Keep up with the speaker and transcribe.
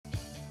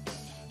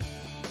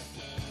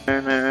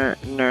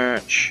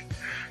Nurch.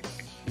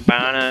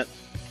 Banana.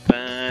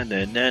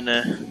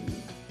 Banana.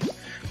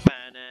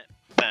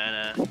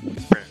 Banana.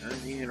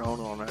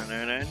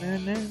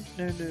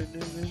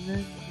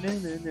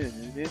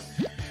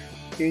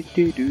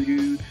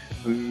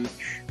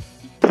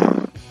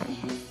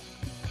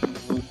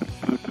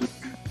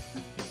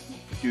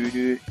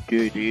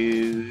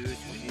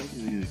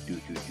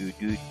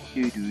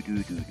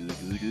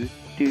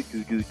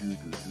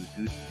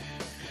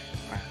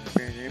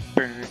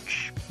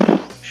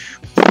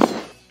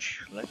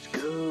 Let's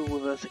go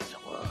with a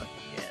 6-1.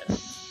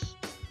 Yes.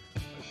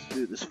 Let's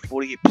do this.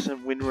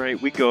 48% win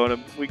rate. We got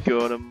him. We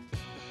got him.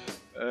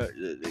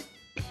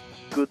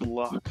 Good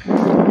luck.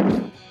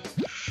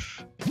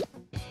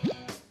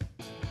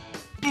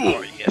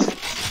 Oh yes.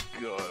 Let's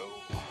go.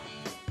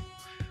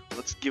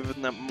 Let's give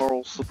them that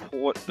moral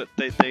support that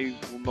they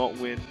will not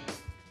win.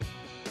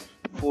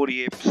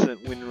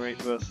 48% win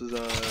rate versus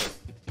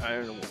I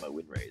don't know what my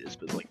win rate is,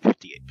 but like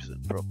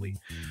 58% probably.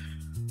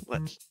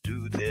 Let's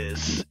do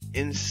this.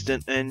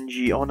 Instant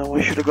NG. Oh no,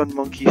 I should have gone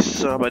monkey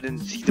sub. I didn't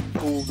see the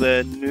pool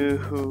there.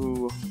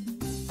 No.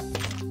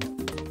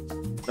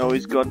 No,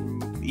 he's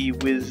gone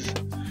E-Wiz.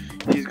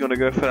 He's gonna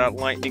go for that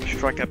lightning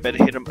strike. I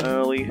better hit him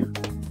early.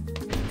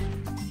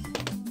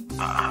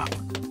 Ah.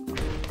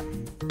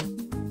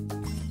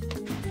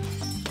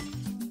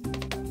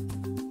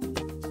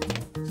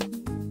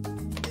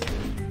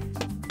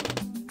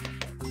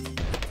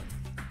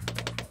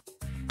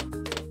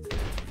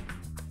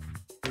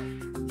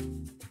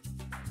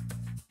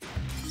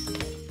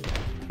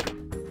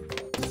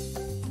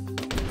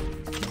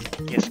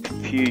 Yes,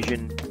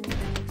 confusion.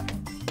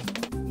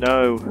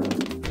 No.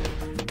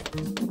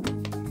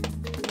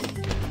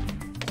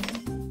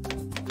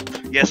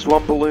 Yes,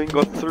 one balloon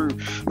got through.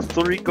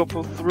 3 got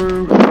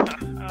through. Let's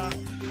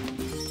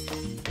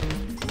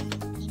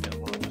get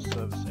along the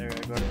service area.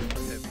 I got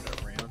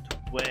a round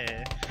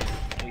where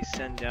we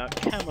send out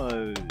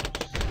camos.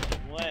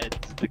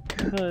 Let's,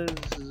 because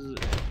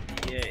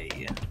yay.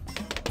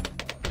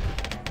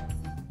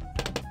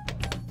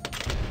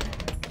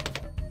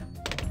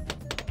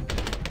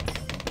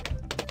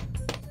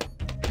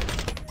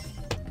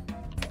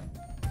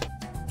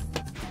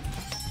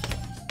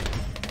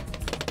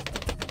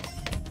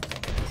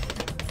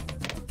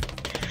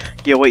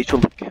 Yeah, wait till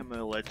the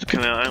camo lights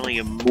come out. Only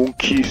a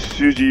monkey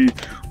city.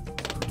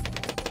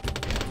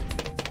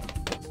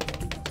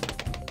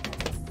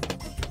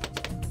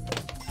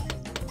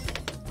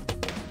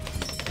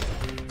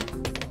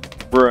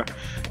 Bruh,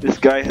 this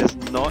guy has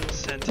not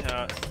sent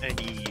out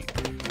any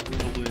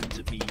balloons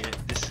at me yet.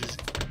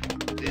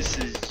 This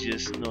is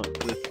just not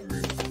good for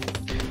him.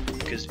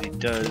 Because if he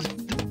does,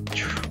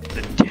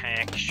 the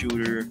tack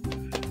shooter.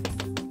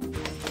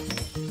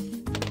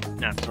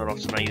 Nah, it's not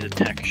often I use a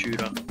tack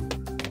shooter.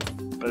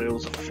 But it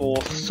was a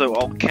 4th, so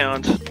I'll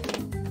count.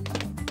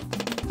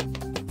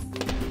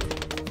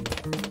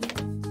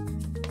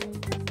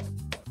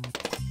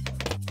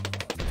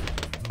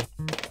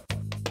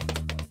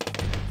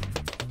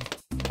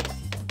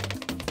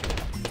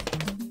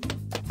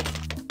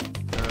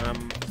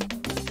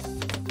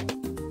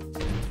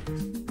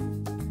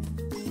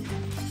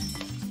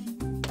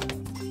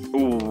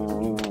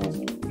 Ooh,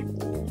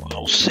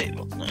 I'll save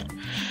on that.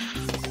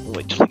 I'll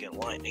wait till I get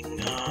lightning.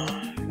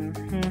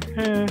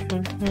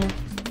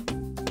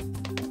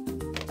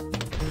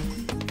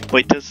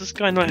 Wait, does this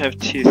guy not have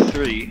tier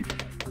 3?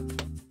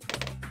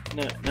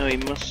 No, he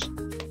must.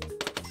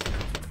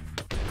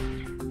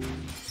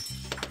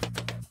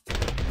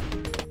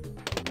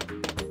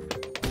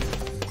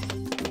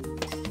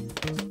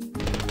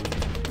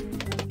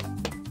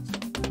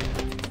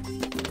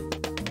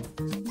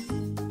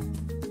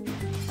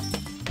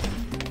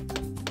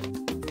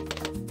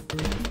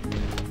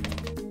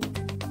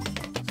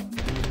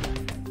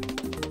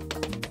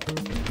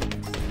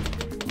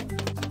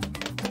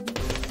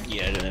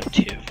 Yeah, I don't have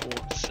tier 4,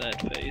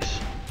 sad face.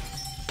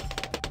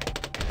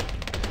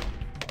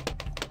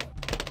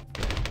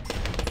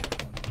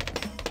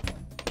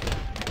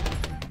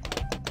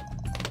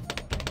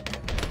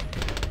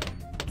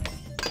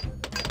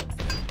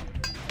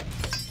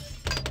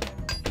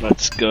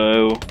 Let's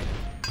go.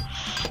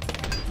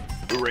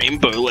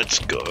 Rainbow, let's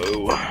go.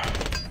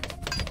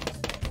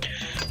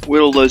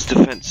 Whittle those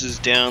defenses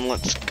down,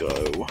 let's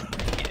go.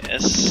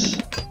 Yes.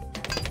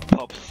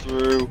 Pop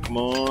through, come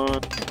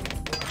on.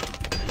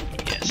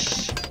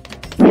 Yes.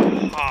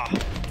 Ha!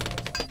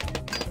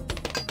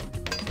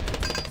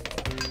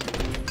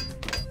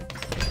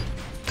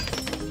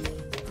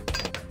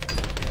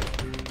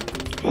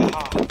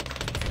 Ha!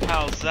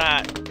 How's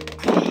that?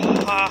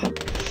 Ha!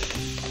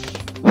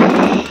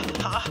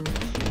 Ha!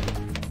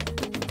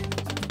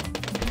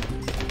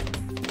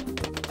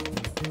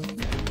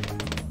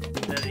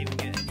 Didn't even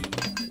get any.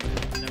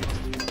 That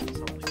must have done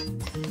something.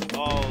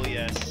 Oh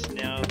yes,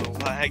 now the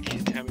lag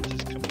damage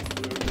is coming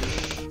through.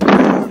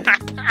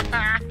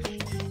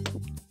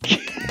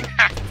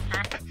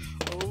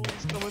 Oh,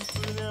 he's coming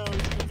through now.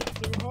 He's coming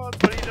through hard,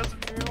 but he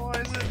doesn't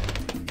realize it.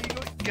 He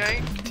got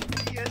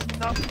ganked. He has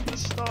nothing to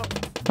stop.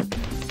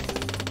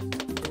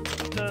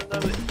 No,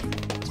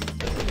 it's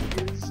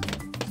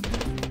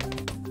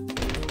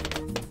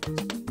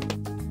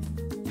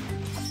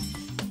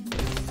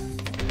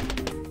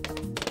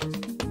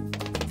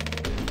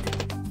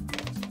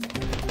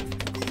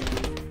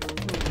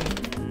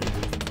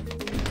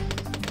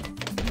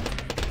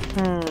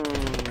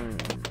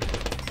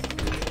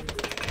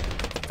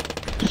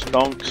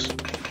Stonks.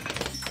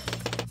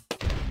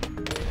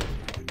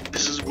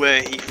 This is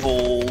where he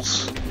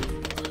falls.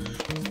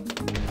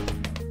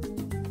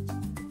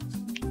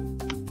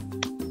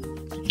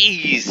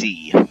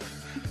 Easy.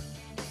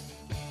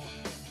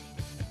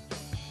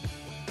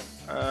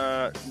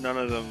 None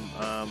of them,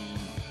 ha!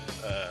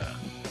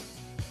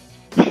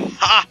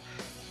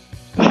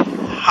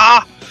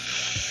 Ha!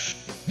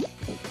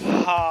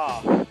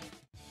 Ha!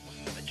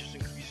 That just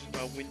increases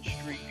my win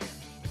streak.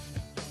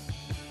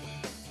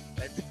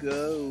 Let's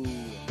go.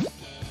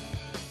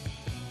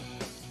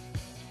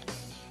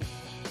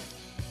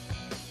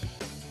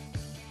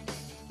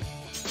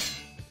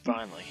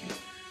 Finally.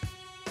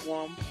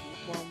 Womp,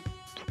 womp.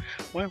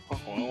 Womp,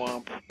 womp,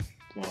 womp.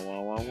 Womp,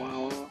 womp,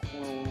 womp,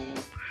 womp,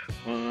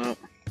 womp.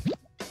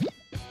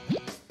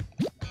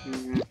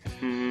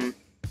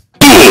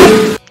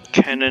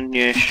 Cannon,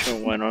 yeah, sure,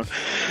 why not?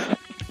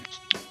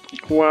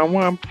 Womp,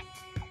 womp.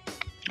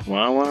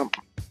 Womp, womp.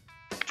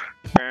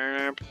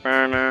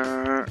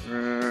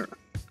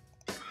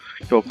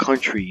 Your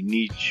country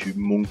needs you,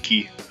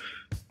 monkey.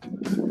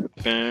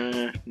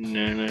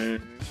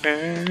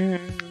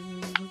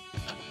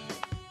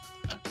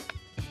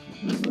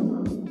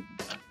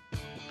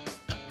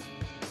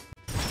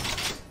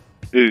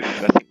 Oof,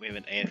 I think we have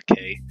an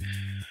AFK.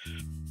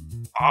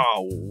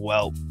 Oh,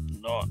 well,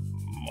 not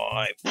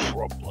my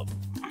problem.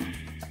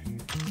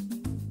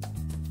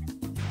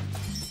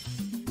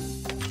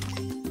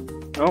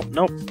 Oh,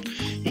 nope.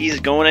 He's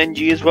going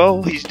NG as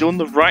well. He's doing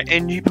the right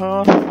NG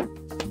path.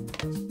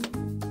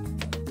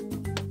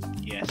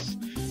 Yes,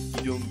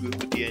 you're doing good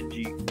with the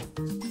NG.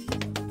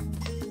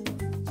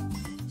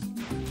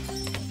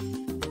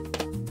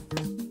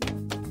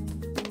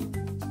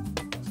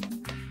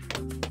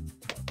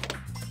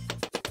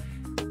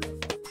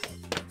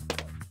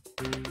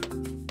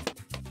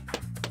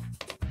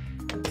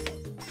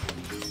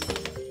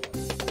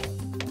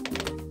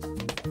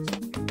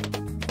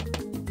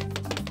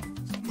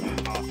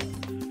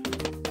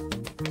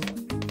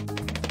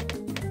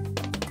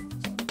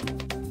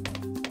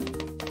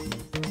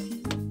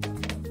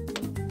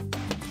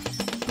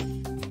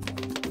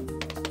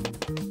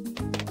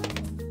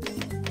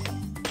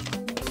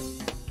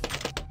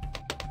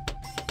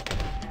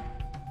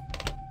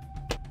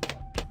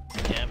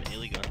 Damn it,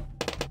 nearly gone.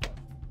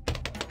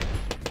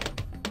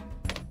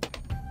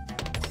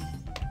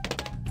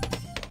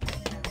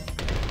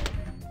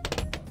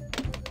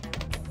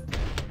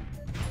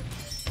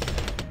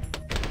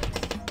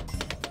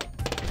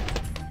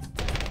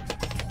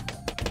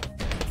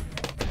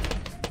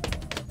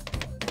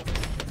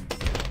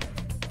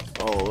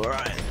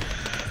 Alright.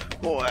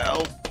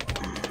 Well.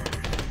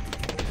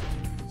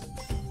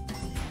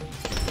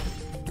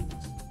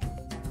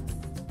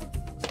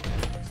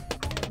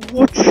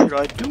 What should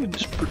I do in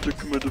this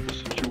predicament of a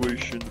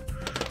situation?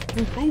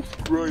 We're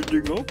both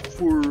grinding up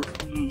for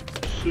the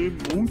same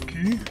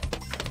monkey.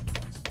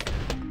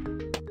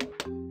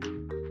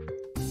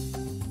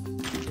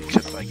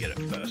 Except I get it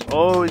first.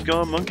 Oh, he's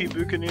gone monkey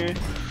buccaneer.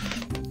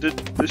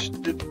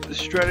 The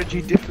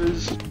strategy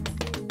differs.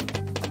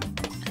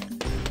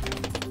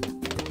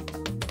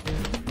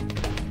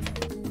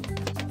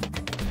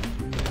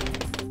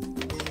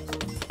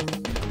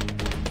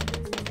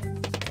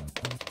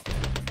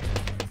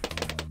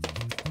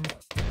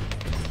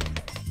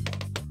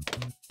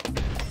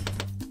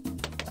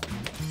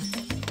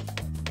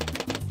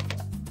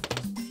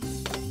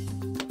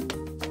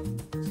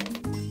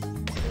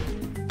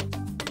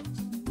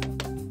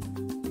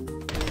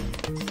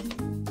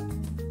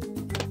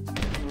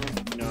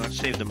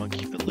 Save the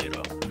monkey for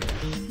later.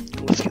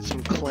 Let's get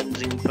some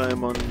cleansing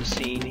foam on the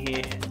scene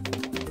here.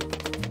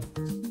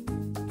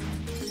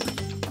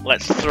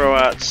 Let's throw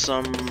out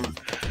some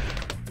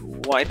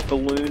white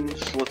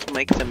balloons. Let's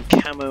make them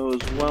camo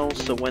as well,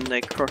 so when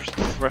they cross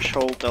the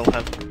threshold, they'll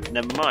have.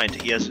 Never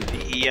mind. He has that.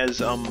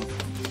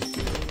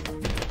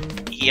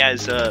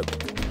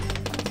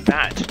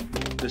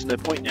 There's no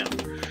point now.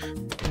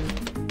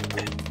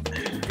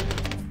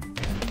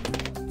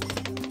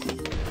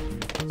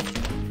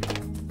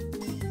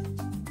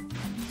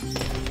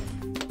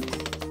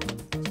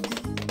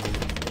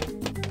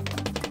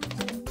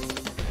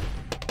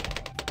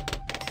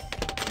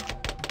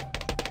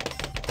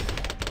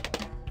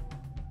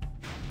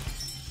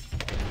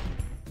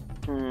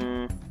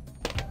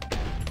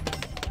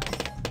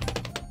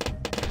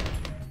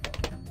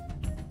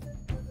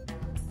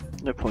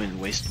 No point in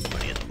wasting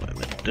money at the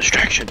moment.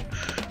 Distraction.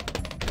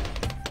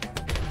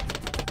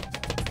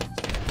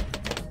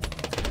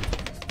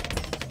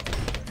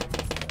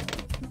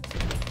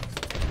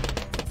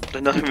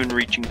 They're not even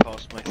reaching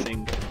past my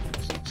thing.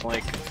 It's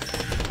like,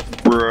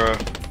 bruh.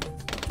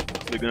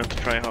 They're gonna have to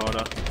try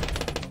harder.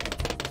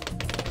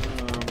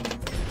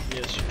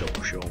 Yes,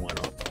 sure, why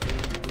not?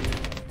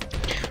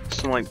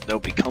 It's not like they'll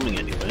be coming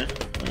anywhere.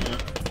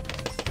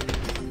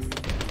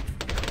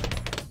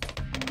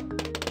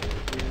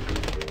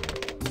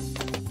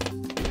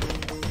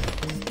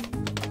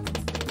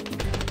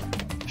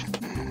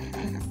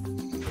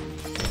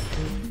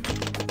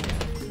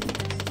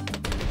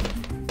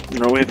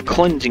 know, we have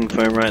cleansing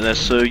foam right there,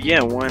 so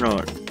yeah, why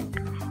not?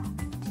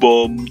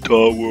 Bomb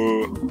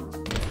tower.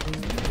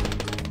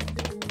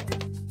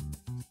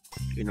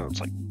 You know, it's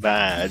like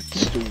bad,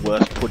 it's still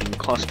worth putting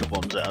cluster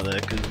bombs out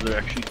there because they're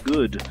actually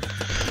good.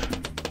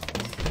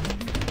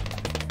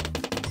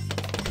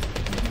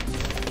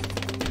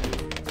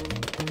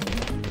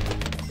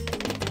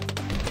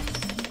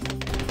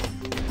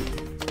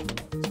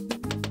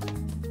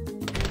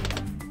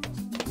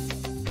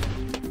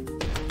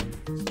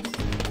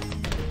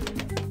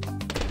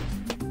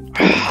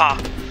 Ha!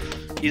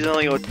 He's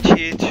only got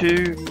tier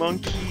 2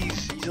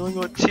 monkeys. He's only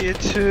got tier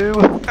 2.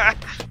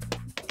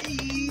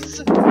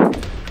 Ease.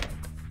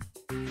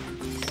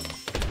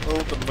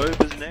 Oh, the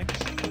MOBA's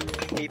next.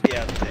 He'd be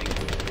able to take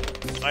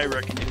him. I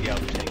reckon he'd be able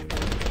to take him.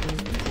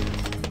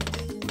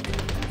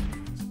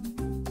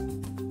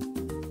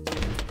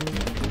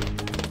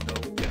 Oh,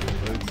 yeah,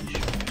 MOBA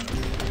should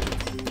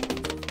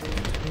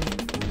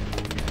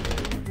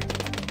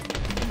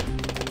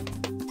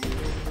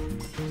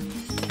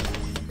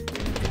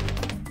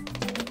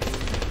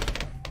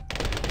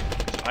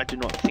I do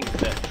not think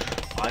that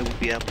I will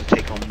be able to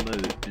take on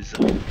MOBs.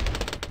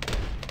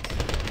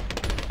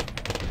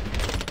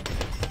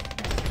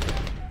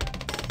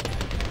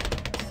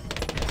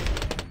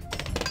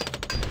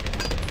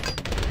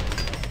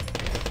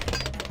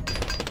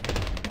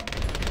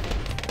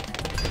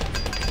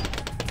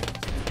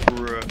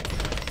 Bruh.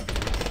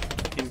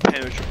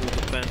 Impenetrable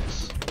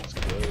defense. Let's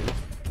go.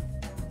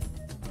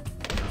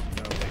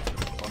 No, wait for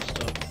the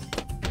cluster.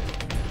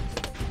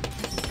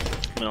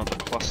 Well, the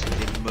cluster's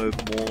in MOB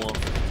more.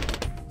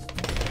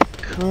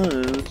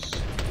 Because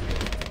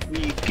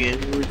we get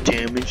more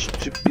damage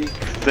to big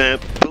fat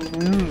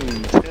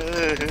balloons.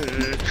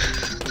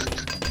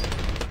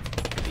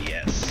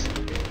 Yes.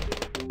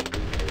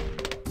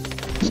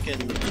 Let's get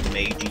the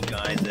magey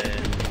guy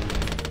there.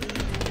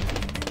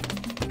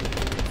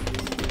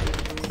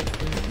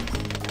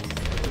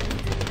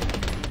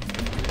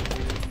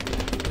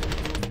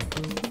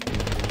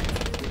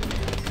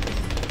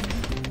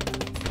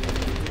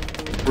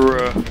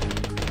 Bruh.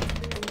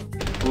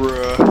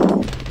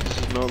 This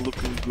is not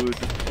looking good.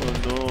 Oh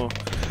no.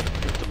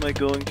 What am I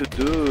going to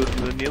do?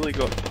 I nearly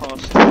got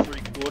past the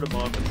 3/4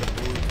 mark of the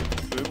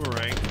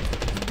boomerang.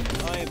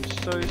 I am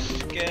so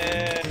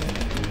scared.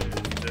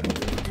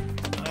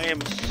 I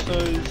am so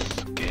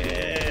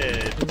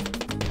scared.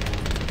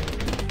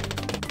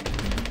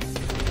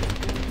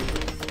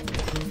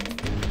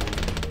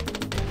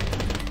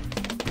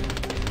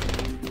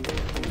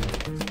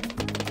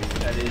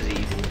 That is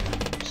evil.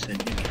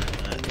 Sending out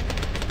that.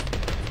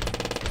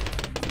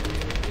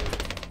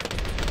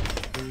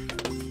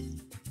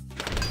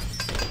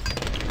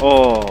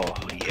 Oh,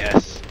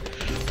 yes.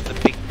 The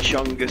big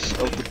chungus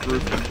of the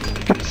group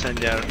can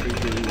send out if we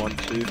really want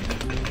to.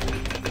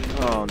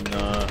 Oh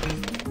no.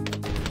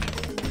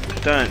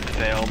 Don't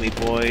fail me,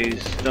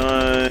 boys.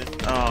 Don't.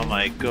 Oh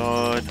my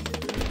god.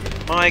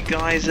 My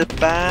guys are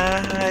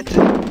bad.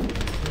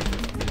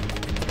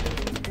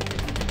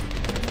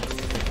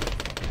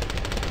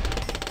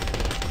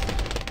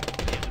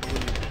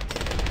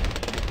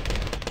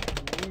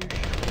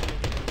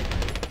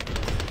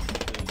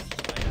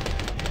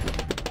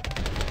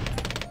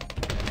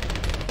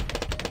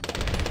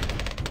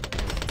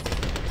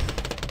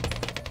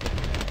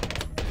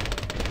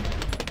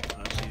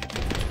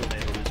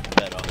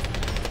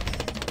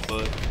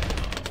 But,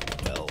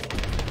 well,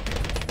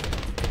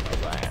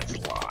 that's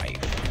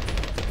life.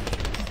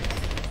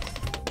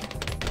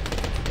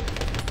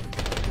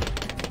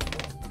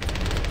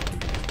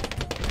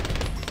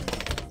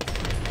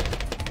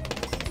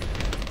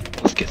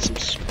 Let's get some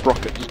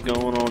sprockets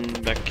going on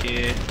back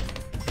here.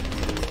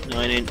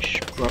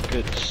 9-inch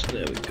sprockets,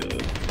 there we go.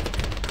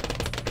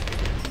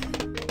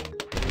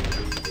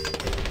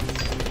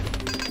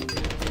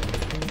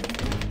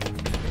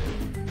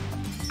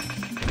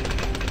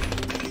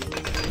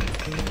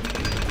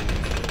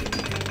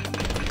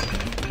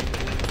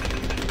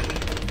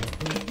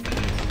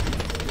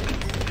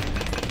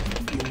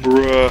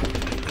 Bruh.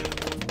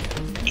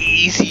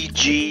 Easy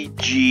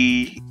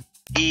GG.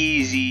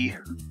 Easy.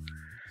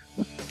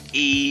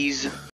 Ease.